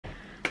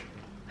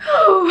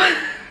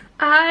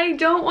I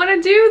don't want to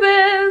do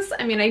this.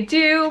 I mean, I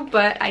do,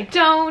 but I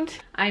don't.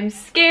 I'm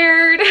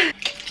scared.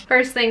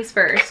 First things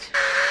first.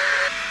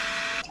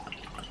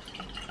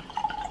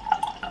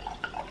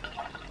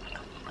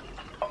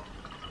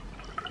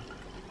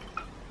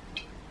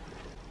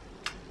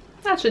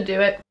 That should do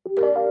it.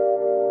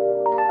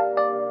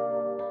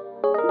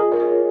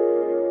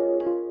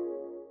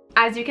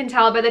 As you can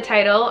tell by the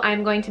title,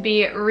 I'm going to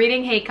be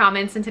reading hate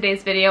comments in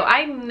today's video.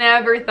 I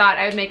never thought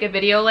I would make a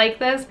video like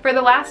this. For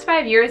the last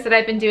 5 years that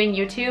I've been doing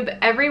YouTube,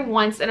 every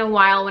once in a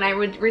while when I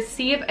would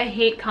receive a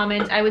hate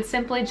comment, I would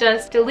simply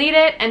just delete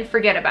it and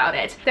forget about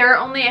it. There are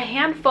only a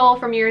handful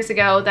from years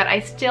ago that I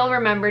still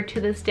remember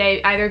to this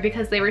day, either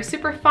because they were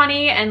super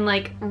funny and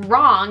like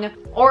wrong,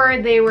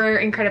 or they were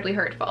incredibly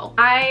hurtful.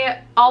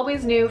 I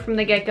always knew from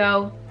the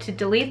get-go to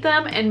delete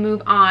them and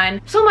move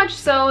on. So much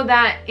so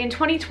that in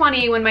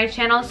 2020, when my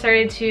channel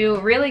started to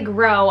really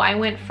grow, I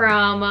went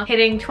from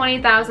hitting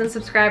 20,000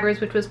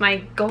 subscribers, which was my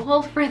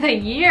goal for the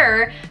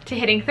year, to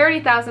hitting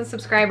 30,000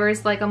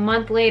 subscribers like a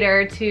month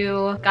later,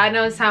 to God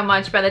knows how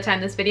much by the time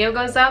this video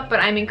goes up.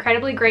 But I'm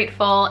incredibly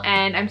grateful,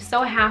 and I'm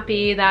so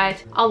happy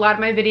that a lot of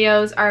my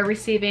videos are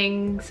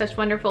receiving such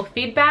wonderful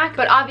feedback.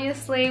 But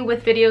obviously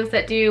with videos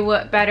that do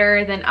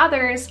better than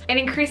others, it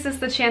increases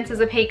the chances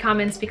of hate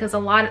comments because a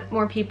lot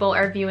more people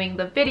are viewing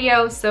the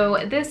video.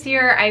 So this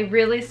year I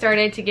really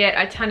started to get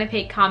a ton of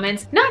hate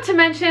comments. Not to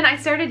mention I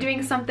started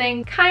doing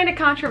something kind of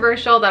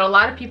controversial that a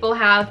lot of people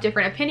have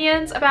different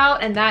opinions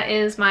about, and that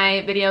is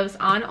my videos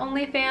on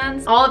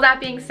OnlyFans. All of that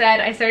being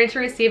said, I started to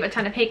receive a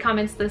ton of hate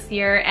comments this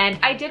year, and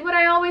I did what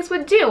I always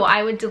would do.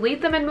 I would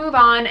delete them and move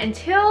on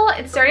until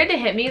it started to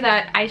hit me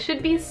that I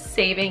should be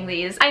saving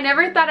these. I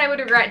never thought I would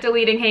regret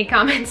deleting hate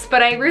comments,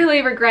 but I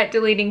really regret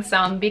deleting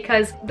some,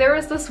 because there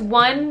was this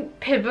one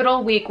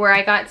pivotal week where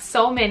I got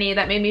so many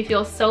that made me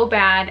feel so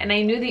bad, and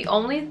I knew the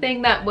only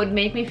thing that would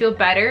make me feel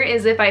better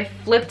is if I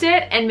flipped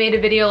it and made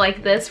a video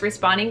like this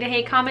responding to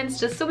hate comments,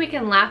 just so we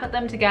can laugh at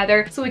them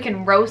together, so we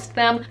can roast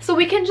them, so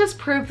we can just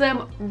prove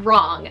them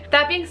wrong.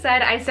 That being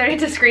said, I started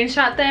to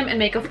screenshot them and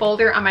make a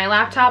folder on my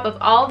laptop of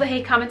all the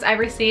hate comments I've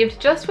received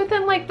just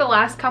within like the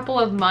last couple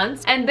of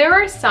months, and there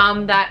are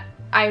some that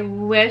I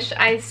wish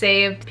I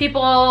saved.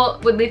 People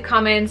would leave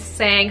comments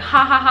saying,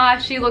 ha ha ha,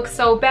 she looks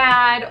so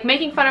bad,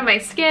 making fun of my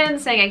skin,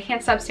 saying I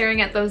can't stop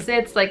staring at those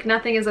zits, like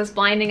nothing is as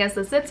blinding as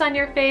the zits on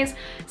your face.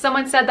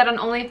 Someone said that on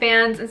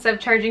OnlyFans, instead of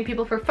charging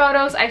people for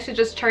photos, I should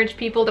just charge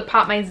people to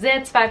pop my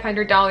zits,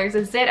 $500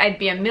 a zit, I'd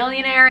be a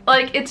millionaire.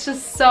 Like, it's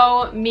just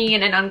so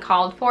mean and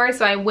uncalled for,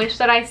 so I wish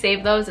that I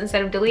saved those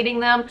instead of deleting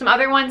them. Some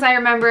other ones I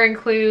remember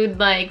include,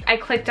 like, I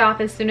clicked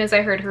off as soon as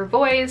I heard her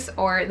voice,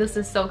 or this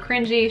is so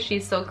cringy,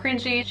 she's so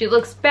cringy, she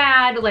looks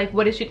bad, like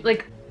what is she,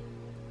 like,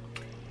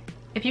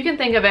 if you can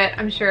think of it,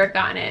 I'm sure I've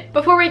gotten it.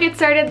 Before we get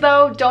started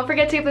though, don't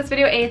forget to give this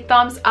video a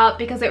thumbs up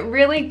because it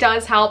really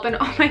does help, and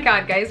oh my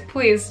god guys,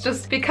 please,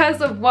 just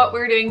because of what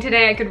we're doing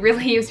today, I could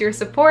really use your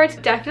support.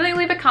 Definitely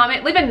leave a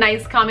comment, leave a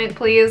nice comment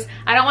please.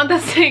 I don't want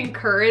this to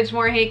encourage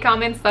more hate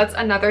comments. That's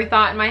another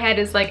thought in my head,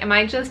 is like, am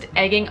I just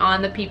egging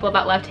on the people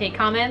that left hate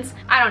comments?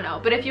 I don't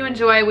know, but if you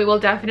enjoy, we will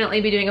definitely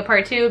be doing a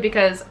part 2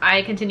 because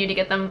I continue to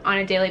get them on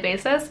a daily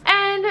basis.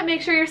 And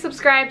make sure you're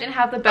subscribed and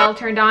have the bell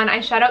turned on.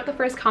 I shout out the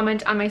first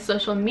comment on my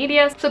social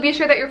media, so be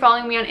sure that you're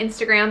following me on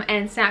Instagram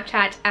and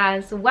Snapchat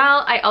as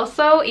well. I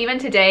also, even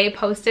today,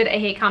 posted a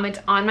hate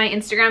comment on my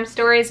Instagram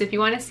stories. If you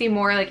want to see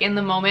more like in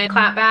the moment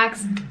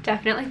clapbacks,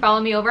 definitely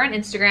follow me over on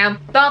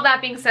Instagram. With all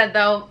that being said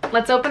though,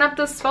 let's open up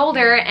this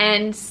folder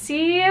and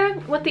see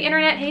what the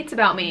internet hates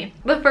about me.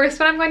 The first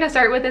one I'm going to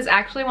start with is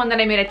actually one that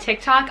I made a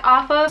TikTok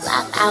off of.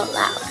 Laugh out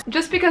loud.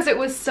 Just because it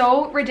was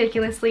so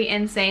ridiculously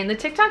insane. The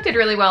TikTok did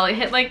really well. It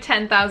hit like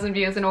 10,000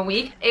 views in a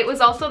week. It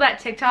was also that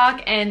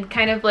TikTok and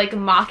kind of like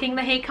mocking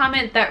the hate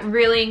comment that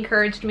really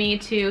encouraged me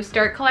to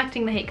start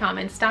collecting the hate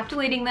comments, stop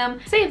deleting them,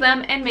 save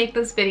them, and make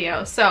this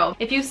video. So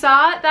if you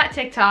saw that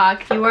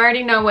TikTok, you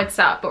already know what's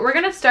up. But we're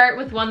gonna start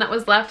with one that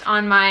was left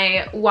on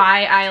my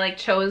why I like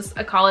chose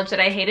a college that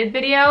I hated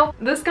video.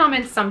 This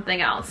comment's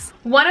something else.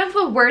 One of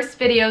the worst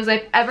videos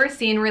I've ever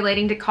seen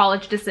relating to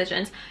college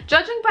decisions.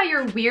 Judging by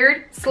your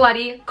weird,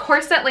 slutty,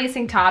 corset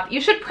lacing top, you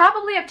should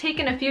probably have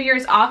taken a few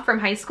years off from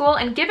high school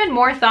and given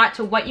more thought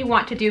to what you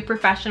want to do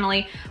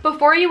professionally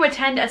before you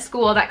attend a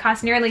school that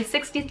costs nearly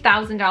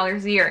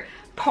 $60,000 a year.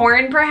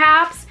 Porn,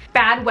 perhaps?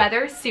 Bad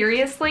weather?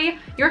 Seriously?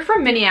 You're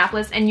from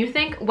Minneapolis and you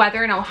think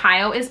weather in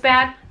Ohio is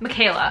bad?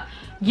 Makayla,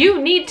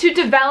 you need to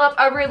develop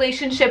a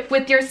relationship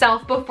with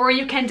yourself before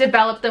you can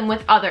develop them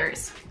with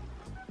others.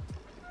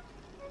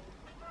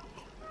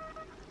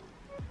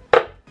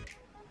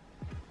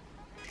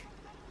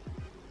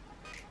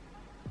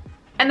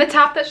 And the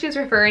top that she's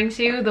referring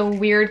to, the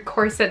weird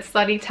corset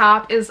slutty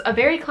top, is a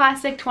very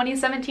classic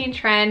 2017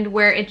 trend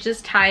where it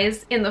just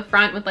ties in the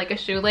front with like a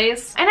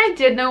shoelace. And I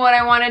did know what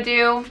I want to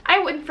do. I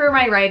went for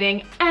my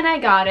writing and I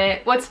got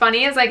it. What's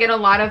funny is I get a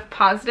lot of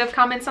positive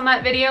comments on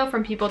that video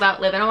from people that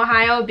live in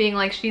Ohio being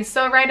like, she's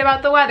so right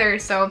about the weather.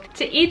 So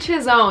to each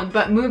his own,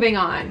 but moving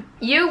on.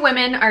 You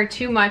women are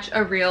too much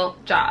a real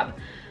job.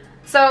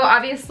 So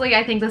obviously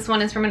I think this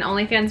one is from an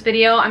OnlyFans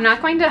video. I'm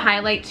not going to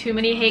highlight too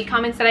many hate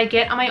comments that I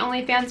get on my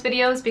OnlyFans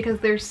videos because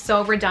they're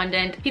so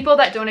redundant. People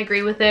that don't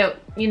agree with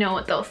it, you know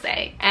what they'll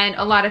say. And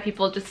a lot of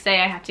people just say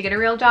I have to get a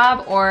real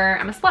job or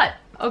I'm a slut.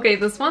 Okay,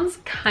 this one's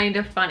kind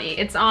of funny.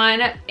 It's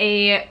on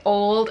a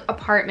old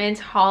apartment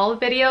haul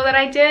video that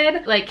I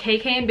did, like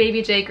KK and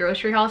Baby J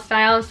grocery haul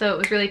style, so it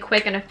was really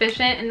quick and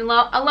efficient, and a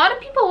lot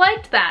of people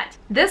liked that.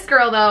 This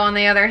girl, though, on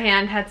the other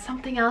hand, had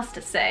something else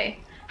to say.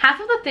 Half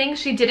of the things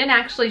she didn't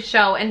actually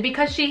show, and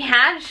because she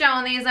had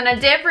shown these in a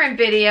different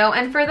video,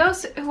 and for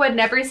those who had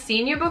never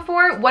seen you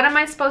before, what am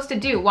I supposed to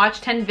do? Watch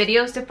 10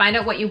 videos to find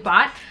out what you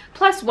bought?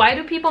 Plus, why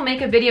do people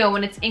make a video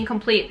when it's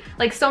incomplete?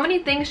 Like, so many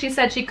things she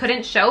said she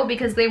couldn't show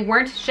because they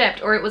weren't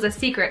shipped, or it was a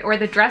secret, or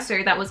the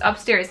dresser that was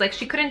upstairs. Like,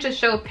 she couldn't just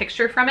show a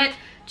picture from it.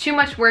 Too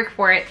much work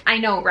for it. I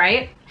know,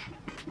 right?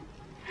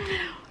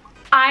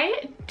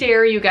 I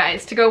dare you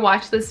guys to go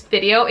watch this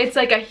video. It's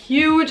like a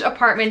huge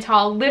apartment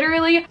haul,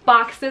 literally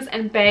boxes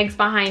and bags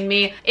behind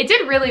me. It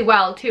did really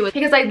well too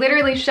because I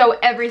literally show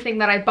everything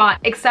that I bought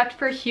except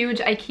for huge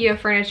IKEA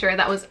furniture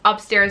that was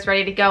upstairs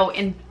ready to go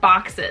in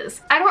boxes.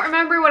 I don't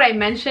remember what I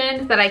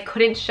mentioned that I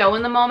couldn't show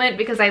in the moment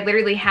because I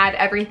literally had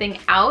everything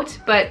out,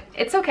 but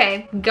it's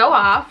okay. Go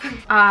off.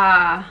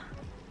 My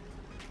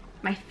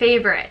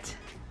favorite.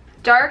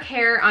 Dark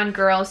hair on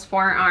girl's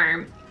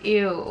forearm.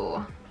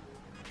 Ew.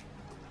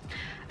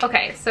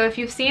 Okay, so if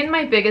you've seen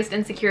my biggest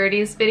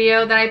insecurities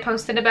video that I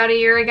posted about a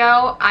year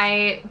ago,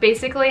 I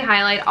basically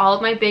highlight all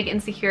of my big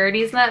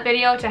insecurities in that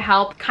video to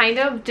help kind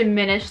of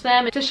diminish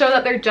them, to show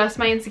that they're just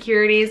my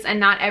insecurities and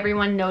not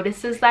everyone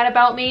notices that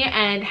about me.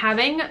 And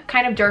having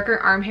kind of darker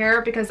arm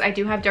hair, because I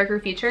do have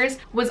darker features,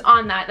 was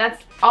on that.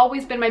 That's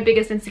always been my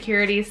biggest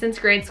insecurity since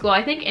grade school.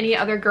 I think any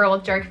other girl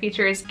with dark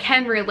features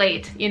can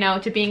relate, you know,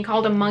 to being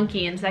called a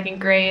monkey in 2nd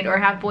grade, or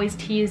have boys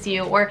tease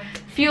you, or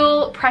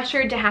feel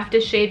pressured to have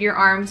to shave your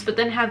arms, but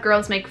then have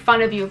girls make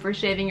fun of you for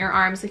shaving your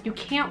arms. Like, you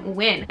can't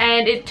win.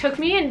 And it took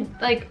me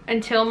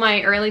until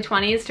my early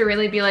 20s to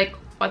really be like,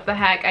 what the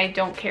heck, I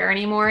don't care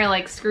anymore.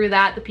 Like, screw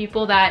that. The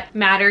people that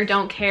matter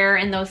don't care,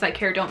 and those that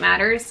care don't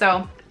matter.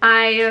 So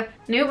I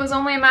knew it was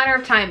only a matter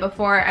of time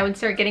before I would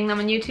start getting them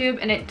on YouTube,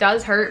 and it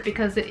does hurt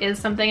because it is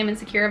something I'm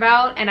insecure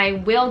about, and I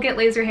will get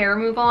laser hair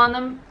removal on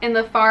them in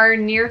the far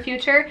near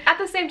future. At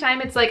the same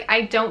time, it's like,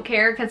 I don't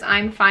care because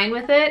I'm fine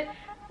with it,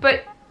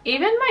 but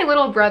even my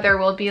little brother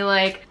will be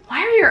like, why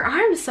are your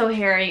arms so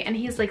hairy? And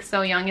he's like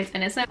so young, it's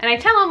innocent. And I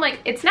tell him, like,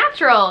 it's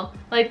natural.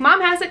 Like,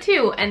 mom has it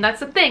too, and that's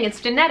the thing,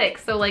 it's genetic.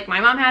 So like, my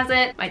mom has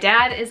it, my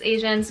dad is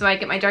Asian, so I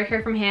get my dark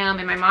hair from him,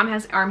 and my mom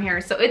has arm hair.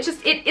 So it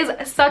is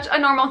such a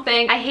normal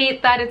thing. I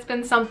hate that it's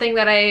been something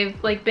that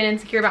I've like been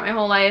insecure about my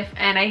whole life,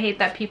 and I hate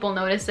that people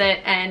notice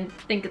it and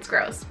think it's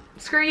gross.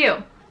 Screw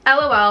you.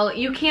 LOL,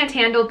 you can't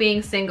handle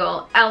being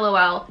single.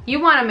 LOL,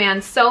 you want a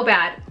man so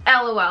bad.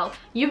 LOL,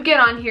 you get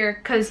on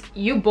here cause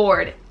you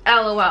bored.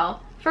 LOL.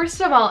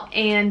 First of all,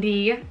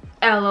 Andy,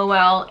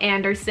 LOL,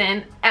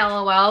 Anderson,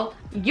 LOL.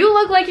 You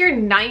look like you're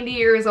 90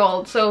 years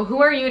old, so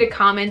who are you to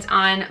comment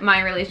on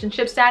my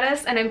relationship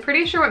status? And I'm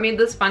pretty sure what made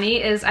this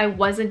funny is I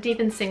wasn't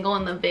even single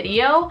in the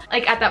video.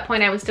 Like, at that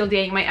point I was still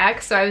dating my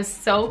ex, so I was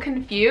so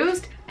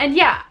confused. And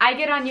yeah, I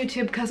get on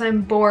YouTube because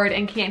I'm bored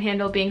and can't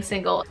handle being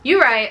single. You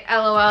right,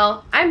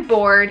 LOL. I'm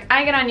bored.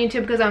 I get on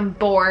YouTube because I'm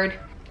bored.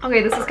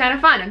 Okay, this is kind of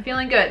fun. I'm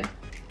feeling good.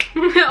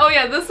 Oh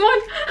yeah, this one?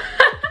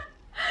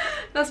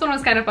 This one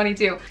was kind of funny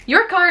too.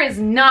 Your car is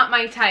not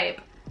my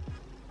type.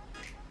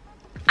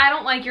 I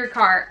don't like your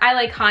car. I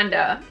like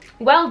Honda.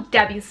 Well,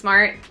 Debbie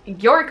Smart,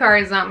 your car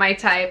is not my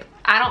type.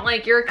 I don't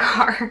like your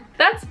car.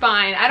 That's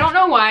fine. I don't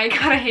know why I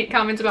gotta hate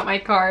comments about my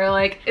car.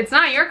 Like, it's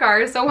not your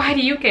car, so why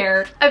do you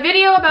care? A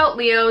video about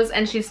Leos,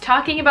 and she's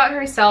talking about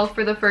herself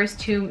for the first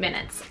 2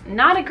 minutes.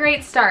 Not a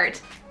great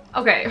start.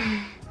 Okay.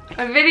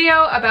 A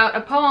video about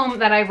a poem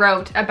that I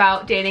wrote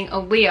about dating a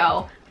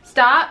Leo.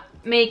 Stop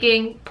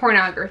making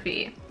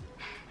pornography.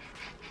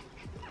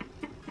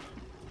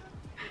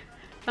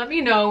 Let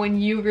me know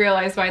when you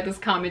realize why this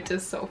comment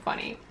is so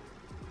funny.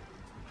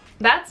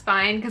 That's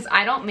fine, because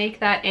I don't make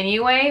that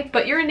anyway,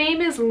 but your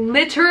name is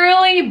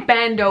literally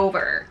Bend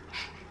Over.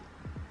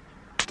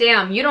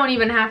 Damn, you don't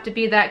even have to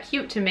be that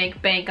cute to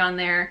make bank on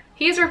there.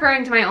 He's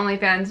referring to my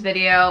OnlyFans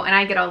video, and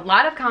I get a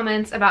lot of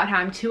comments about how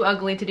I'm too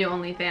ugly to do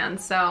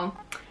OnlyFans, so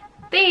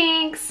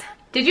thanks.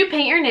 Did you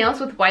paint your nails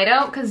with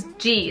whiteout? Because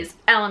geez,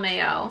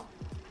 LMAO.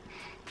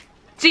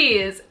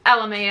 Geez,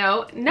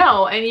 LMAO.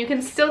 No, and you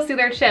can still see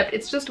they're chipped.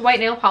 It's just white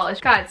nail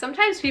polish. God,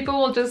 sometimes people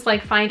will just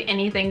like find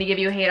anything to give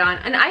you hate on.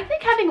 And I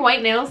think having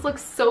white nails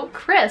looks so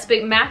crisp.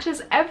 It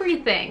matches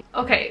everything.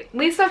 Okay,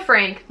 Lisa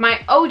Frank,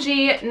 my OG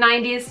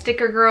 90s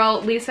sticker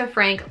girl, Lisa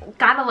Frank,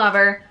 gotta love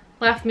her,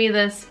 left me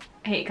this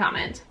hate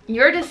comment.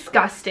 You're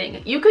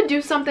disgusting. You could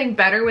do something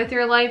better with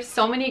your life.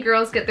 So many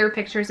girls get their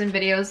pictures and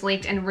videos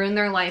leaked and ruin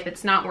their life.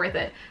 It's not worth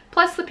it.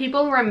 Plus the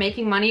people who are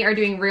making money are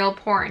doing real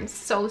porn.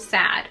 So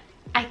sad.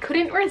 I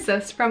couldn't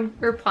resist from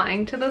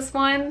replying to this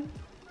one,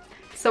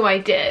 so I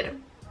did.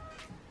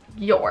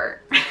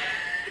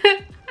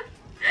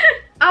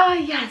 Ah,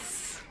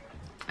 yes.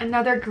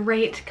 Another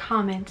great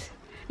comment.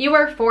 You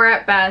are 4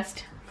 at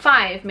best,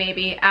 5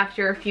 maybe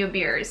after a few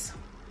beers.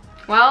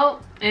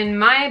 Well, in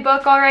my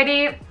book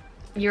already,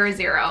 you're a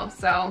 0,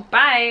 so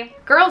bye.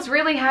 Girls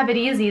really have it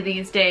easy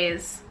these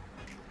days.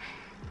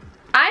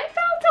 I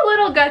felt a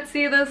little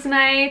gutsy this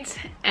night,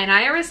 and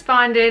I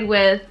responded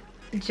with,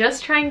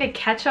 just trying to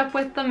catch up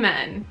with the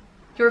men.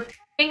 You're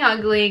f***ing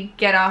ugly,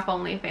 get off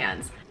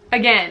OnlyFans.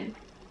 Again,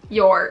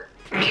 you're.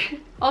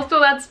 Also,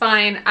 that's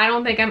fine. I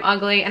don't think I'm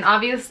ugly, and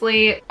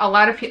obviously a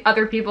lot of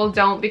other people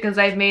don't because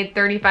I've made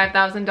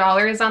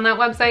 $35,000 on that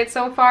website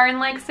so far in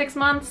like 6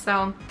 months,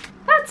 so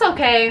that's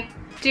okay.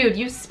 Dude,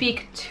 you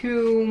speak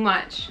too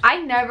much.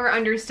 I never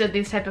understood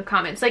these type of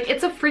comments. Like,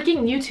 it's a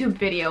freaking YouTube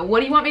video.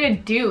 What do you want me to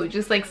do?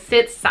 Just like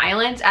sit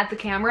silent at the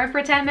camera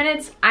for 10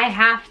 minutes? I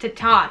have to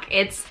talk.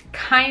 It's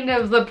kind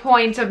of the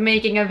point of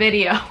making a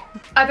video.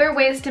 Other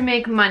ways to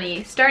make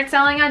money. Start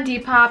selling on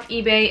Depop,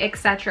 eBay,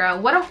 etc.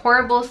 What a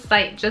horrible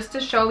site just to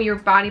show your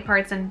body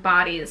parts and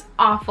bodies.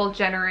 Awful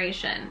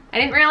generation. I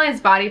didn't realize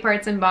body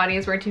parts and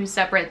bodies were 2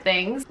 separate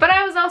things, but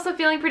I was also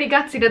feeling pretty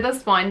gutsy to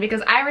this one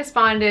because I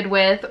responded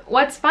with,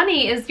 what's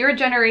funny is your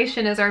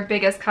generation is our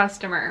biggest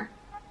customer.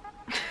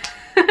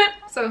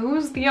 So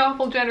who's the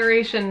awful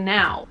generation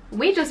now?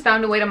 We just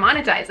found a way to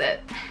monetize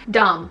it.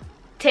 Dumb.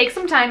 Take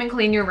some time and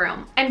clean your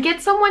room. And get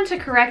someone to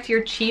correct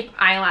your cheap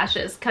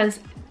eyelashes,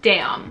 cause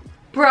damn.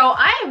 Bro,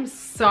 I am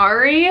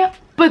sorry,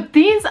 but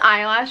these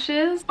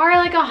eyelashes are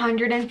like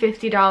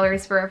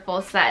 $150 for a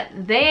full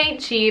set. They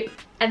ain't cheap,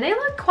 and they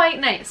look quite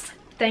nice.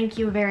 Thank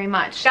you very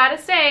much. Gotta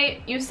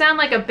say, you sound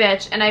like a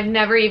bitch, and I've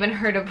never even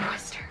heard of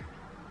wooster.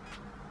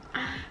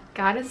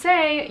 Gotta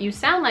say, you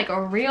sound like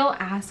a real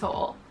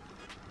asshole.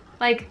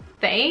 Like,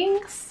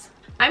 thanks?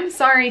 I'm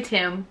sorry,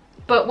 Tim,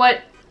 but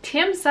what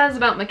Tim says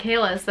about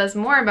Makayla says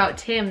more about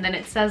Tim than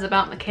it says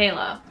about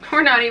Makayla.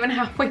 We're not even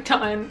halfway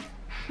done.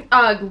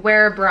 Ugh,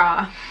 wear a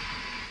bra.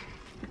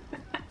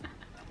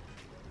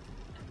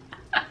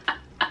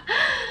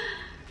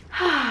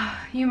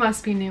 You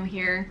must be new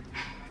here.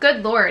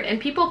 Good lord, and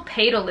people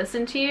pay to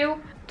listen to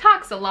you?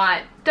 Talks a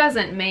lot,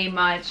 doesn't may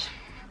much.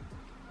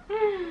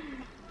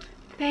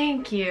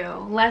 Thank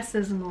you. Less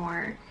is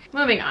more.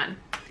 Moving on.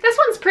 This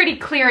one's pretty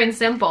clear and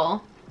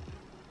simple.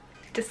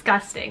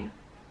 Disgusting.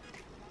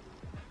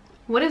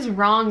 What is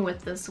wrong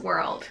with this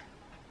world?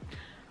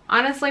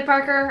 Honestly,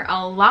 Parker,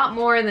 a lot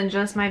more than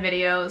just my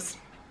videos.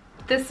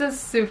 This is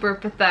super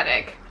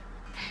pathetic.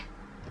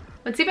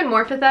 What's even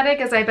more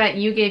pathetic is I bet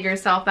you gave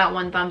yourself that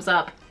 1 thumbs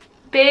up.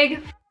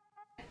 Big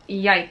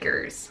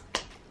yikers.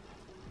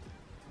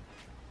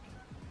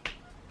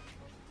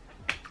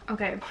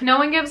 Okay, no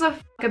one gives a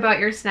fuck about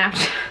your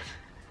Snapchat.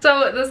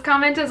 So this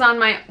comment is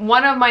on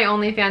one of my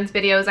OnlyFans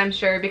videos, I'm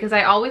sure, because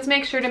I always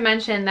make sure to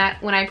mention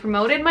that when I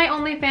promoted my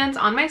OnlyFans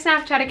on my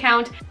Snapchat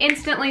account,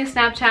 instantly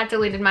Snapchat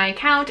deleted my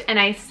account, and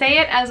I say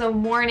it as a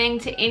warning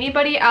to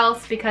anybody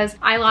else because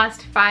I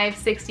lost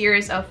 5-6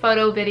 years of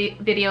photo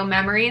video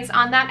memories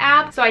on that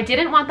app, so I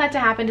didn't want that to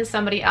happen to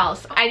somebody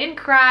else. I didn't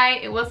cry,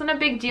 it wasn't a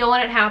big deal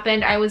when it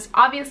happened. I was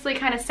obviously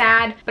kind of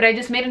sad, but I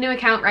just made a new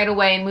account right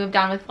away and moved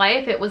on with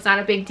life. It was not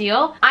a big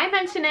deal. I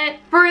mention it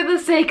for the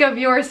sake of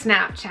your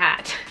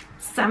Snapchat.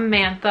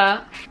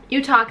 Samantha,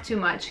 you talk too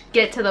much.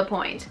 Get to the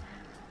point.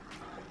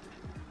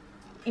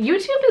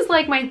 YouTube is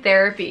like my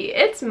therapy.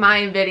 It's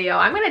my video.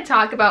 I'm gonna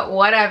talk about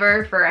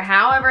whatever for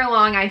however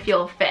long I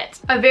feel fit.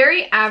 A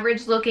very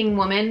average looking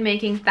woman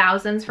making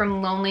thousands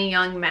from lonely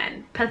young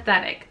men.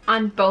 Pathetic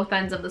on both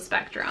ends of the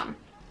spectrum.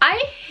 I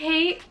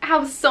hate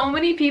how so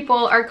many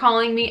people are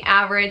calling me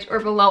average or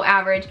below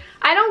average.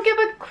 I don't give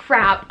a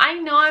crap. I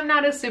know I'm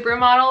not a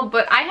supermodel,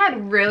 but I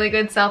had really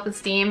good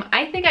self-esteem.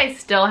 I think I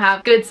still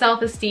have good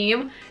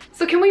self-esteem.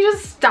 So can we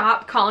just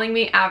stop calling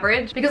me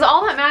average? Because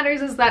all that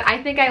matters is that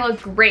I think I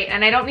look great,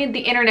 and I don't need the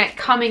internet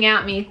coming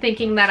at me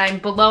thinking that I'm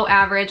below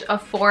average, a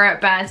 4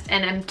 at best,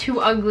 and I'm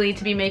too ugly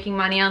to be making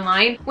money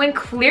online, when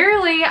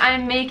clearly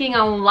I'm making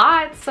a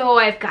lot, so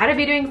I've got to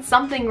be doing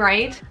something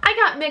right. I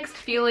got mixed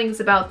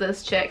feelings about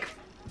this chick.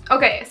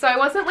 Okay, so I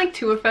wasn't like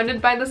too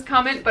offended by this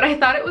comment, but I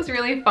thought it was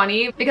really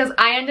funny because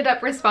I ended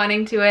up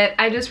responding to it.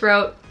 I just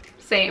wrote,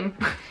 same.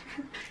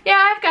 Yeah,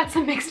 I've got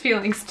some mixed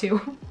feelings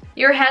too.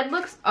 Your head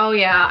looks, oh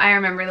yeah, I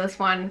remember this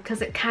one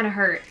because it kind of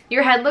hurt.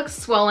 Your head looks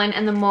swollen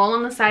and the mole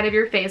on the side of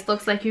your face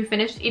looks like you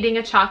finished eating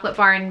a chocolate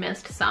bar and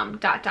missed some, ...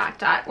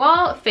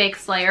 Well, fake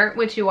slayer,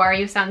 which you are,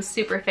 you sound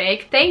super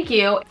fake. Thank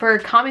you for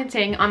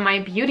commenting on my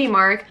beauty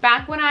mark.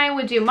 Back when I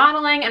would do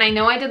modeling, and I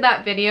know I did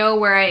that video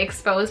where I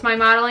exposed my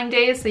modeling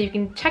days, so you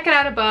can check it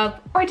out above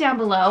or down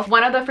below.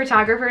 One of the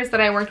photographers that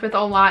I worked with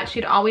a lot,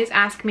 she'd always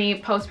ask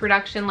me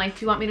post-production, like,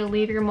 do you want me to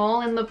leave your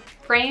mole in the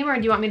frame or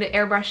do you want me to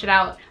airbrush it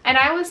out? And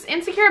I was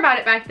insecure about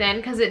it back then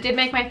because it did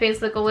make my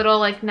face look a little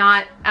like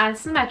not as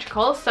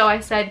symmetrical, so I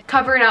said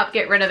cover it up,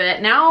 get rid of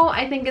it. Now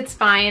I think it's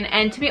fine,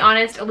 and to be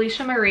honest,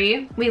 Alisha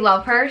Marie, we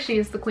love her.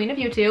 She's the queen of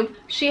YouTube.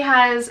 She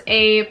has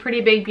a pretty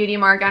big beauty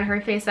mark on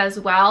her face as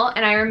well,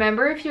 and I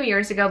remember a few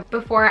years ago,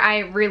 before I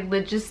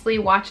religiously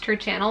watched her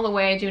channel the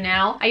way I do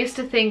now, I used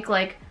to think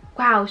like,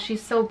 wow,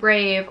 she's so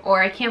brave,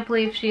 or I can't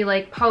believe she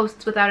like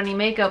posts without any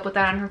makeup,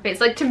 without on her face.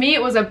 Like, to me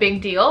it was a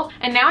big deal,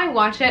 and now I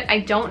watch it,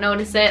 I don't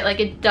notice it, like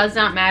it does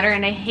not matter,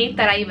 and I hate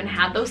that I even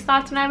had those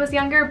thoughts when I was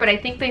younger, but I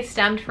think they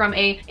stemmed from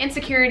a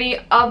insecurity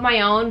of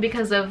my own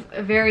because of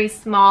very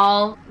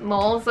small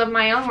moles of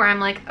my own where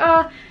I'm like,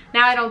 oh,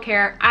 now I don't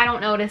care, I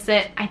don't notice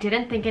it, I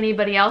didn't think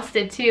anybody else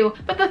did too.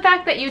 But the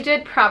fact that you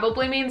did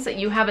probably means that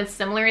you have a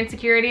similar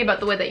insecurity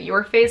about the way that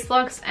your face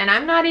looks, and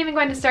I'm not even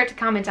going to start to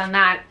comment on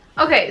that.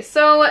 Okay,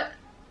 so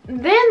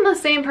then the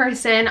same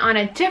person on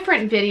a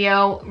different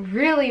video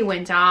really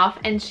went off,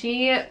 and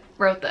she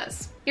wrote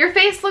this. Your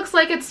face looks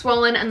like it's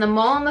swollen and the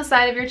mole on the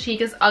side of your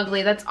cheek is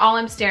ugly. That's all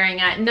I'm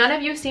staring at. None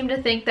of you seem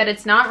to think that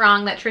it's not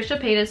wrong that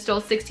Trisha Paytas stole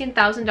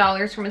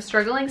 $16,000 from a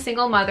struggling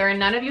single mother, and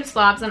none of you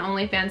slobs on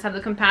OnlyFans have the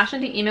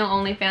compassion to email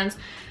OnlyFans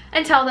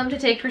and tell them to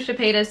take Trisha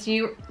Paytas.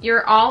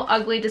 You're all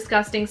ugly,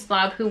 disgusting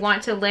slob who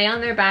want to lay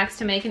on their backs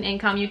to make an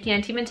income. You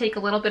can't even take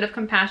a little bit of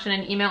compassion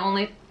and email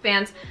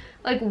OnlyFans.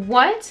 Like,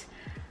 what?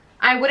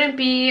 I wouldn't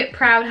be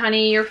proud,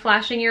 honey. You're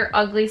flashing your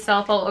ugly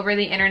self all over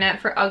the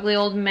internet for ugly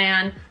old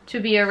man to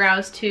be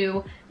aroused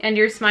to, and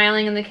you're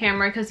smiling in the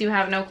camera because you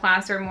have no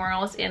class or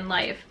morals in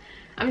life.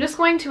 I'm just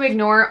going to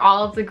ignore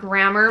all of the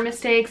grammar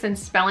mistakes and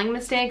spelling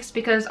mistakes,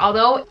 because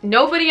although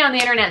nobody on the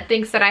internet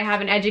thinks that I have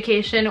an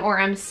education or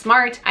am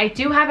smart, I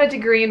do have a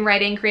degree in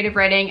writing, creative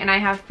writing, and I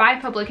have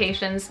 5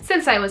 publications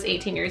since I was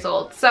 18 years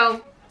old.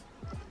 So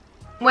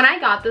when I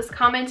got this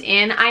comment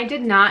in, I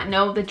did not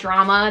know the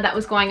drama that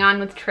was going on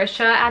with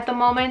Trisha at the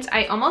moment.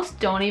 I almost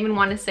don't even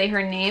want to say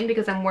her name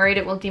because I'm worried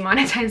it will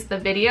demonetize the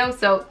video.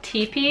 So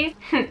TP,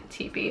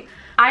 TP.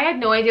 I had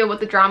no idea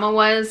what the drama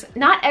was.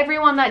 Not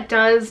everyone that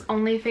does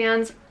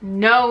OnlyFans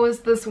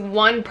knows this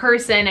one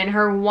person and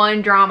her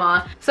one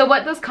drama. So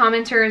what this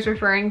commenter is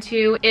referring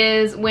to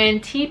is when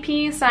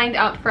TP signed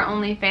up for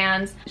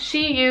OnlyFans,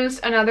 she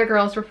used another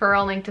girl's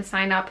referral link to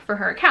sign up for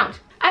her account.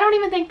 I don't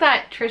even think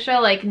that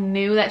Trisha like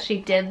knew that she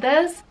did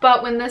this,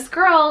 but when this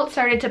girl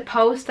started to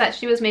post that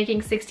she was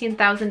making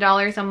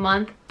 $16,000 a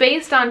month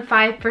based on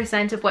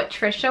 5% of what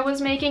Trisha was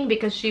making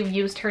because she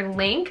used her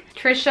link,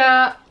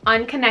 Trisha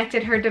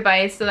unconnected her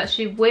device so that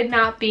she would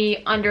not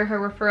be under her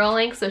referral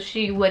link, so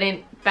she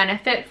wouldn't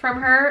benefit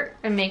from her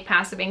and make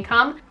passive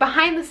income.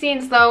 Behind the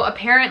scenes though,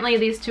 apparently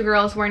these two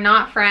girls were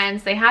not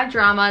friends, they had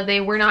drama,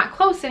 they were not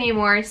close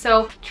anymore,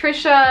 so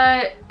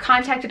Trisha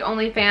contacted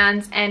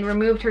OnlyFans and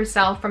removed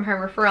herself from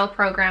her referral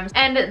programs.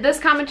 And this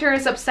commenter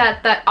is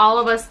upset that all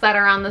of us that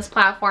are on this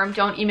platform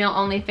don't email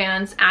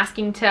OnlyFans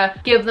asking to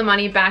give the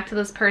money back to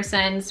this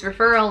person's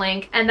referral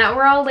link, and that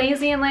we're all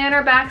lazy and lay on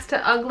our backs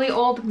to ugly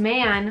old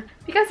man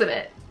because of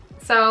it.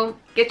 So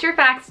get your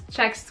facts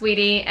checked,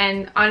 sweetie,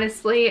 and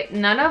honestly,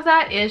 none of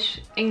that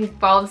ish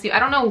involves you. I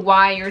don't know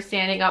why you're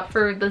standing up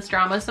for this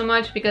drama so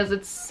much because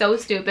it's so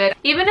stupid.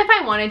 Even if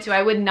I wanted to,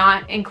 I would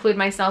not include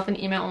myself in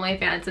email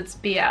OnlyFans. It's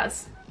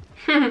BS.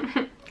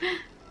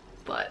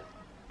 But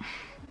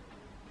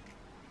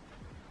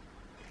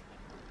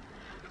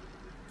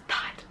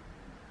that.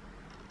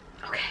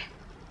 Okay.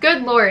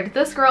 Good Lord,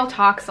 this girl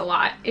talks a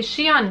lot. Is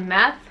she on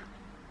meth?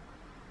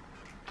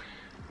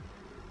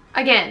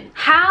 Again,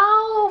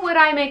 how would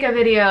I make a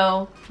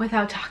video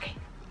without talking?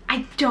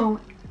 I don't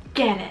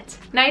get it.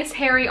 Nice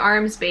hairy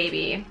arms,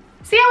 baby.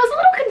 See, I was a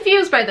little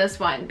confused by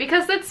this one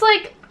because it's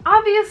like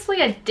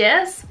obviously a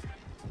diss,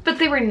 but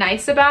they were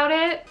nice about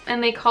it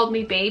and they called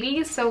me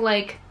baby, so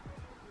like,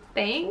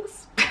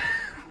 thanks.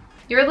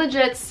 You're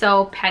legit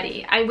so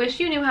petty. I wish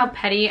you knew how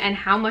petty and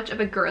how much of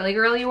a girly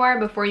girl you are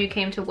before you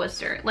came to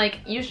Worcester. Like,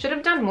 you should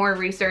have done more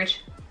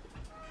research.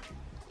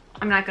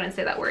 I'm not gonna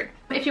say that word.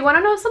 If you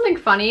wanna know something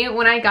funny,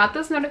 when I got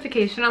this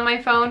notification on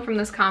my phone from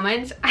this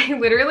comment, I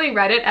literally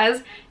read it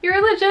as, you're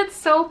legit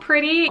so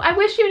pretty. I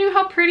wish you knew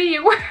how pretty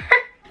you were. And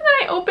then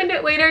I opened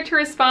it later to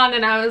respond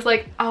and I was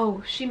like,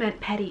 oh, she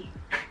meant petty.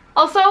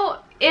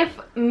 Also, if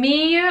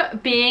me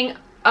being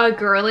a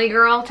girly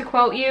girl, to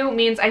quote you,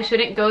 means I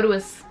shouldn't go to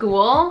a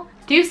school,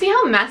 do you see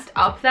how messed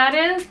up that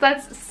is?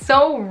 That's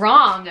so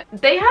wrong.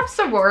 They have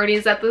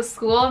sororities at this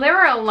school. There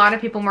are a lot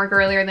of people more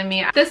girlier than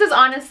me. This is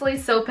honestly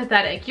so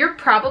pathetic. You're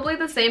probably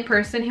the same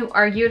person who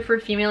argued for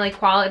female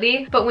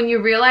equality, but when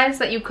you realized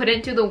that you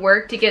couldn't do the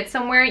work to get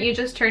somewhere, you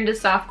just turned to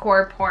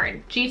softcore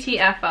porn.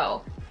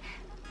 GTFO.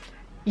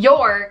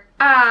 No,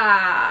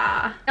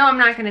 I'm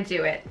not gonna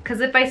do it,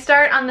 because if I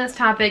start on this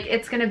topic,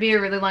 it's gonna be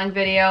a really long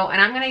video, and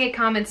I'm gonna get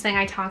comments saying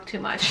I talk too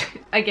much.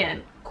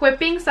 Again. Quit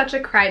being such a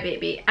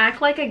crybaby.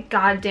 Act like a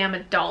goddamn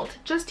adult.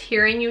 Just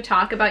hearing you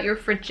talk about your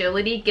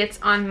fragility gets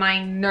on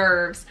my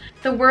nerves.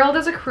 The world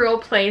is a cruel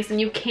place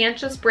and you can't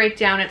just break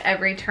down at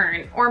every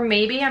turn. Or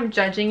maybe I'm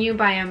judging you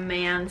by a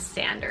man's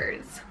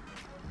standards.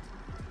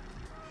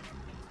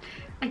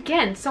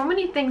 Again, so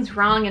many things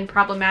wrong and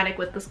problematic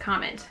with this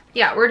comment.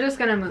 Yeah, we're just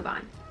gonna move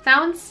on.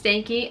 Sounds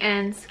stanky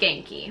and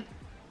skanky.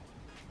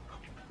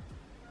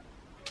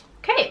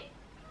 Okay.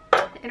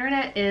 The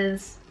internet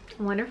is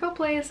a wonderful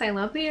place. I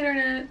love the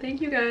internet.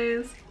 Thank you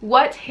guys.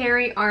 What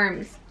hairy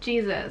arms?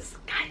 Jesus.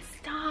 Guys,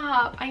 stop.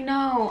 stop. I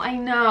know,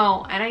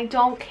 and I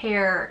don't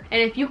care.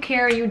 And if you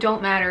care, you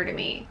don't matter to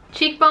me.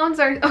 Cheekbones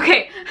are,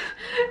 okay,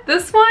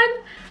 this one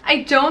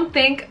I don't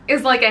think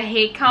is like a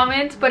hate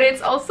comment, but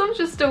it's also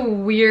just a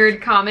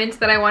weird comment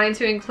that I wanted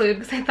to include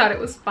because I thought it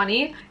was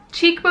funny.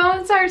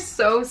 Cheekbones are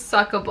so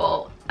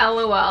suckable,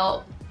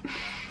 LOL.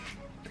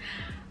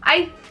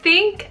 I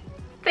think,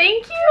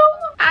 thank you?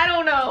 I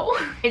don't know.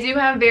 I do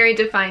have very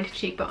defined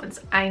cheekbones,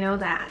 I know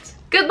that.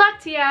 Good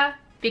luck to ya,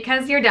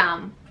 because you're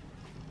dumb.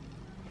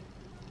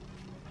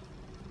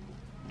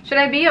 Should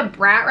I be a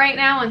brat right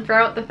now and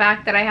throw out the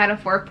fact that I had a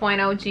 4.0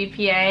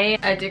 GPA,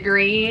 a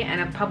degree,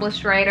 and a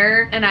published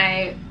writer, and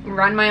I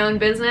run my own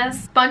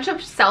business? Bunch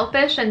of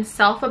selfish and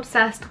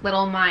self-obsessed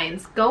little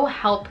minds. Go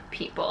help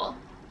people.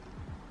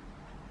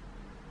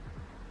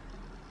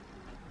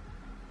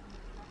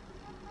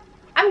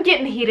 I'm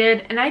getting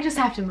heated and I just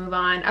have to move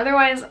on.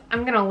 Otherwise,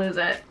 I'm gonna lose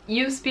it.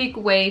 You speak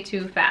way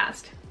too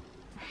fast.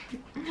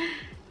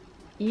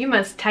 You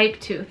must type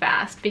too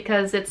fast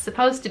because it's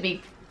supposed to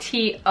be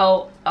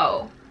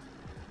T-O-O.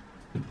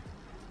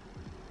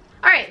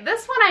 Alright,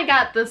 this one I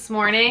got this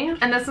morning,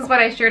 and this is what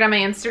I shared on my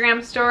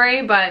Instagram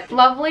story, but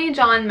lovely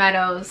John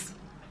Meadows.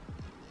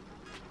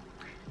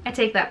 I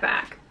take that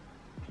back.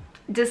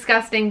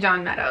 Disgusting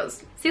John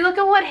Meadows. See, look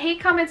at what hate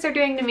comments are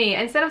doing to me.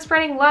 Instead of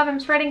spreading love, I'm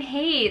spreading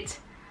hate.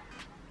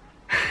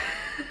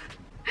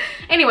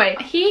 Anyway,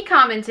 he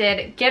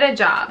commented, get a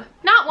job.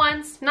 Not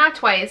once, not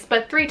twice,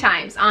 but 3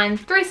 times on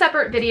 3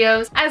 separate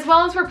videos, as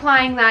well as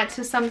replying that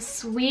to some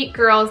sweet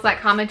girls that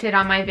commented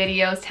on my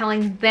videos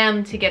telling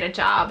them to get a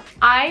job.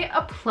 I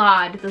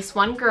applaud this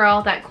one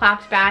girl that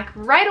clapped back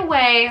right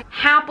away,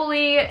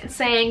 happily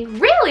saying,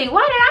 really,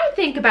 why did I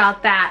think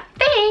about that?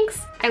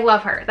 Thanks. I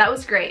love her. That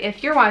was great.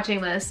 If you're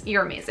watching this,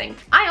 you're amazing.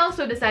 I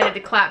also decided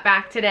to clap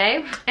back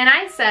today, and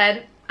I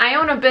said, I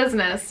own a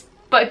business,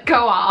 but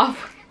go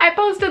off. I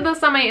posted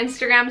this on my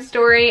Instagram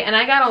story and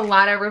I got a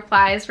lot of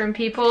replies from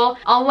people.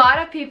 A lot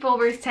of people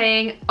were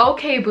saying,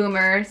 okay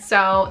boomer,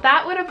 so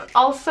that would have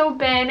also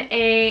been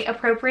a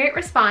appropriate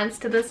response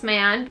to this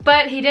man,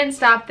 but he didn't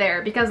stop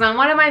there because on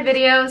one of my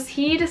videos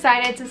he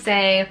decided to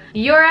say,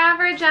 you're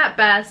average at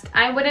best,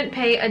 I wouldn't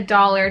pay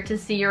 $1 to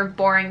see your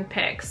boring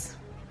pics.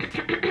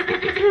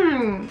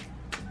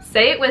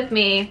 Say it with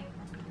me.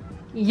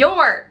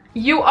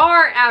 You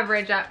are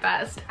average at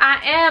best. I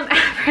am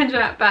average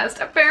at best,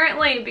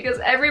 apparently, because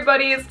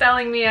everybody is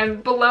telling me I'm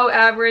below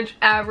average,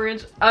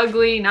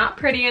 ugly, not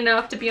pretty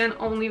enough to be on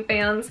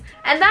OnlyFans.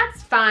 And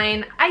that's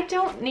fine. I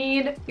don't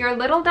need your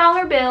little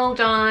dollar bill,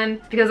 John,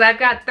 because I've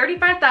got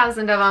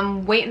 35,000 of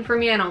them waiting for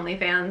me on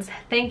OnlyFans.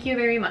 Thank you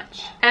very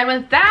much. And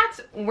with that,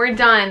 we're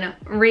done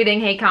reading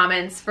hate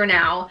comments for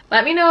now.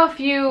 Let me know if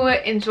you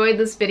enjoyed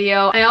this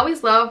video. I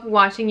always love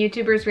watching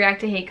YouTubers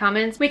react to hate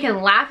comments. We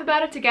can laugh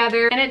about it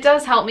together, and it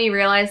does help me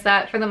realize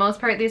that for the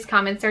most part these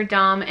comments are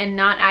dumb and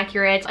not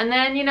accurate. And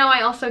then, you know,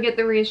 I also get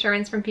the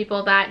reassurance from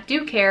people that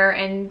do care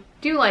and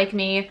do like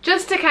me,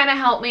 just to kind of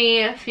help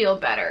me feel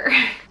better.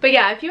 But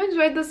yeah, if you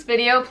enjoyed this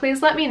video,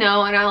 please let me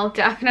know and I'll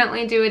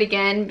definitely do it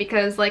again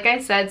because like I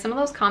said, some of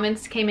those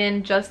comments came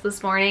in just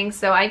this morning,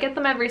 so I get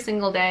them every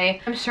single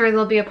day. I'm sure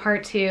there'll be a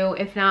part 2,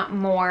 if not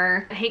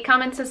more. Hate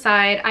comments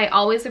aside, I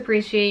always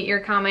appreciate your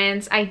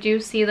comments. I do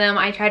see them.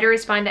 I try to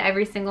respond to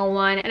every single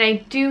one, and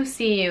I do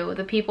see you,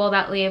 the people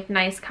that leave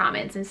nice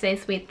comments and say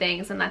sweet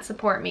things and that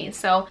support me.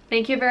 So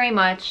thank you very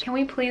much. Can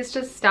we please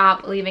just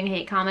stop leaving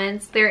hate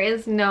comments? There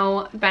is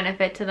no benefit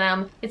to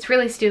them. It's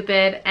really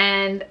stupid,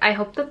 and I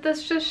hope that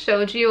this just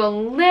showed you a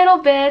little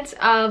bit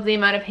of the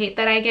amount of hate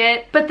that I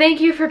get. But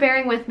thank you for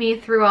bearing with me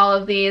through all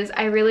of these.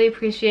 I really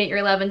appreciate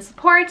your love and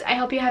support. I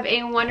hope you have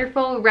a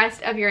wonderful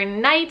rest of your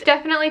night.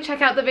 Definitely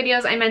check out the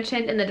videos I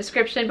mentioned in the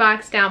description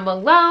box down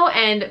below,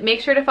 and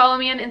make sure to follow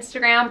me on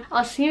Instagram.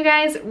 I'll see you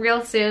guys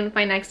real soon with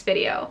my next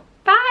video.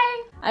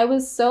 Bye! I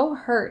was so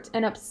hurt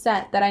and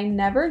upset that I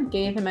never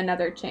gave him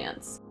another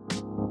chance.